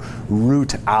to ever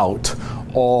root out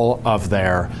all of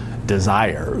their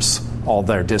desires, all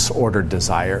their disordered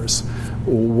desires.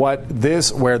 Where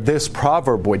this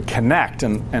proverb would connect,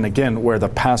 and again, where the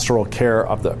pastoral care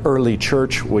of the early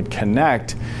church would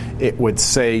connect, it would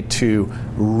say to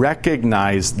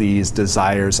recognize these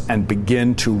desires and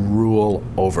begin to rule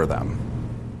over them.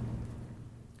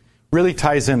 Really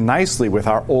ties in nicely with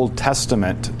our Old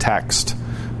Testament text,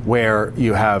 where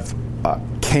you have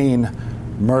Cain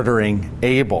murdering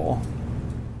Abel,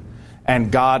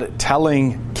 and God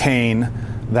telling Cain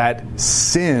that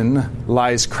sin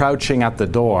lies crouching at the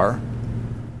door,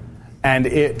 and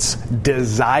its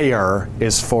desire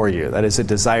is for you. That is, it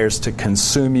desires to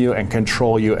consume you and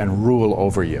control you and rule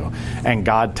over you. And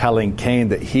God telling Cain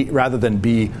that he, rather than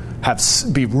be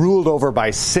ruled over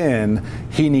by sin,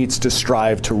 he needs to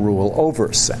strive to rule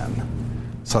over sin.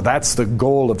 So that's the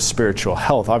goal of spiritual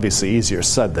health. Obviously easier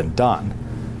said than done.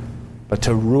 But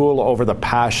to rule over the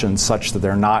passions such that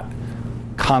they're not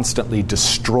constantly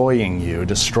destroying you,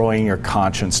 destroying your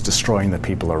conscience, destroying the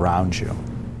people around you.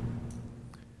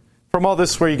 From all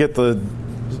this, where you get the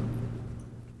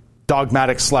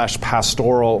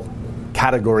dogmatic/pastoral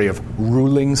category of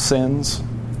ruling sins,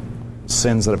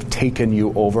 sins that have taken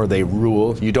you over, they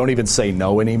rule. You don't even say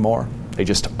no anymore. They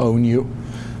just own you.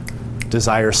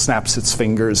 Desire snaps its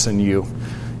fingers and you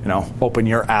open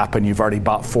your app and you've already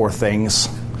bought 4 things.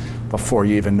 before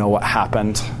you even know what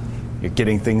happened. You're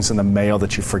getting things in the mail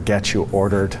that you forget you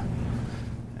ordered.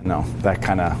 That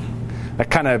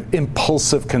kind of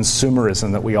impulsive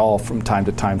consumerism that we all from time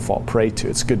to time fall prey to.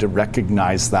 It's good to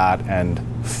recognize that and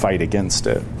fight against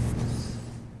it.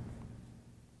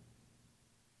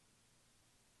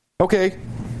 Okay,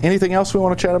 anything else we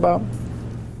want to chat about?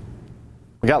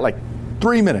 We got like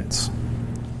 3 minutes.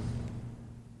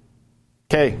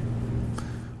 Okay,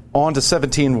 on to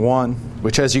 17:1,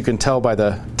 which, as you can tell by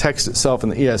the text itself in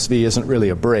the ESV, isn't really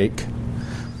a break.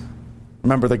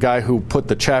 Remember, the guy who put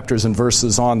the chapters and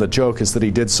verses on, the joke is that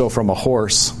he did so from a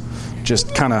horse,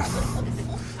 just kind of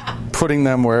putting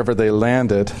them wherever they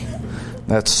landed.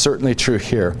 That's certainly true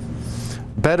here.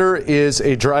 Better is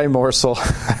a dry morsel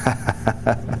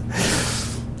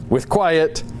with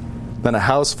quiet than a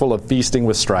house full of feasting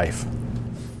with strife.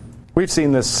 We've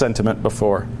seen this sentiment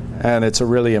before, and it's a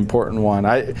really important one.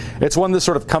 It's one that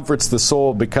sort of comforts the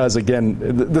soul because, again,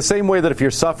 the same way that if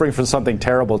you're suffering from something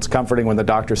terrible, it's comforting when the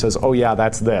doctor says, oh yeah,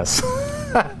 that's this.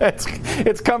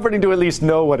 It's comforting to at least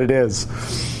know what it is.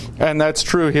 And that's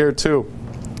true here too.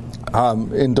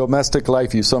 In domestic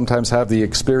life, you sometimes have the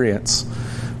experience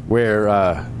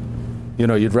where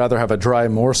you'd rather have a dry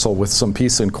morsel with some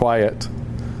peace and quiet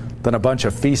than a bunch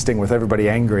of feasting with everybody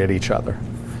angry at each other.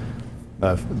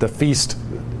 The feast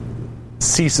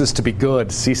ceases to be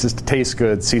good, ceases to taste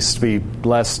good, ceases to be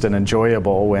blessed and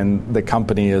enjoyable when the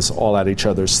company is all at each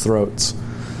other's throats.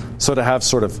 So to have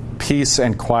sort of peace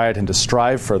and quiet and to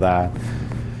strive for that,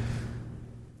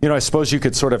 I suppose you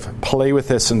could sort of play with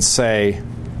this and say,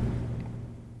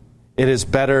 it is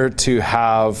better to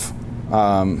have...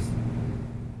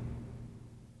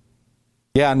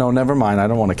 never mind. I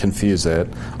don't want to confuse it.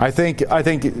 I think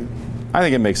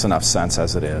it makes enough sense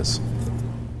as it is.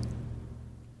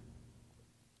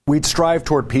 We'd strive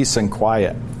toward peace and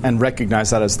quiet and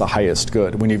recognize that as the highest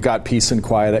good. When you've got peace and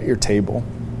quiet at your table,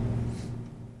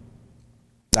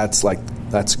 that's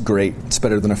great. It's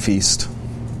better than a feast.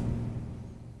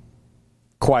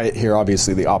 Quiet here,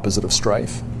 obviously the opposite of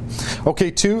strife.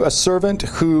 Okay, 2, a servant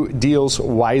who deals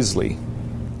wisely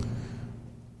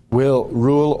will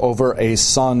rule over a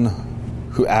son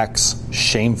who acts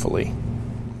shamefully.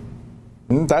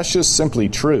 And that's just simply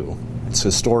true. It's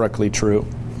historically true.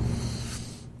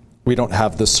 We don't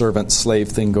have the servant-slave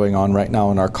thing going on right now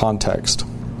in our context.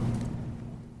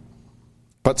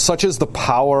 But such is the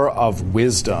power of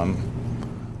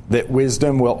wisdom that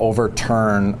wisdom will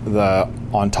overturn the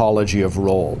ontology of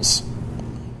roles.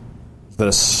 That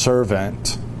a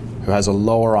servant who has a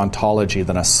lower ontology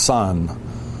than a son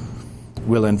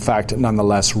will in fact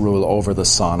nonetheless rule over the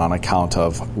son on account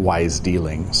of wise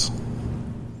dealings.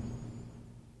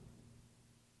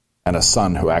 And a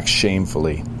son who acts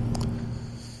shamefully.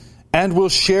 And will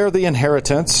share the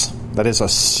inheritance, that is, a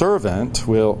servant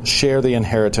will share the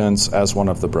inheritance as one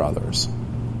of the brothers.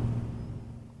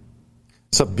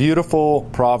 It's a beautiful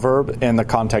proverb in the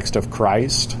context of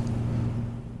Christ,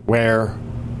 where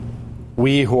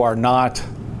we who are not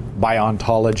by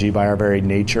ontology, by our very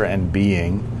nature and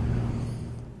being,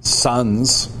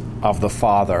 sons of the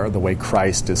Father, the way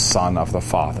Christ is son of the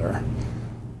Father,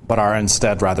 but are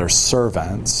instead rather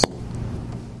servants,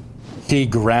 He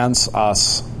grants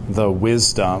us the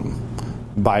wisdom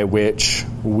by which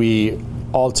we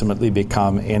ultimately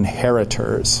become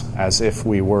inheritors, as if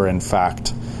we were in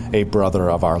fact a brother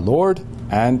of our Lord,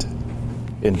 and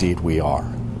indeed we are.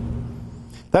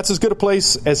 That's as good a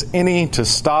place as any to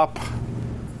stop.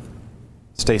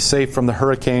 Stay safe from the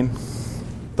hurricane.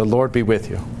 The Lord be with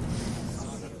you.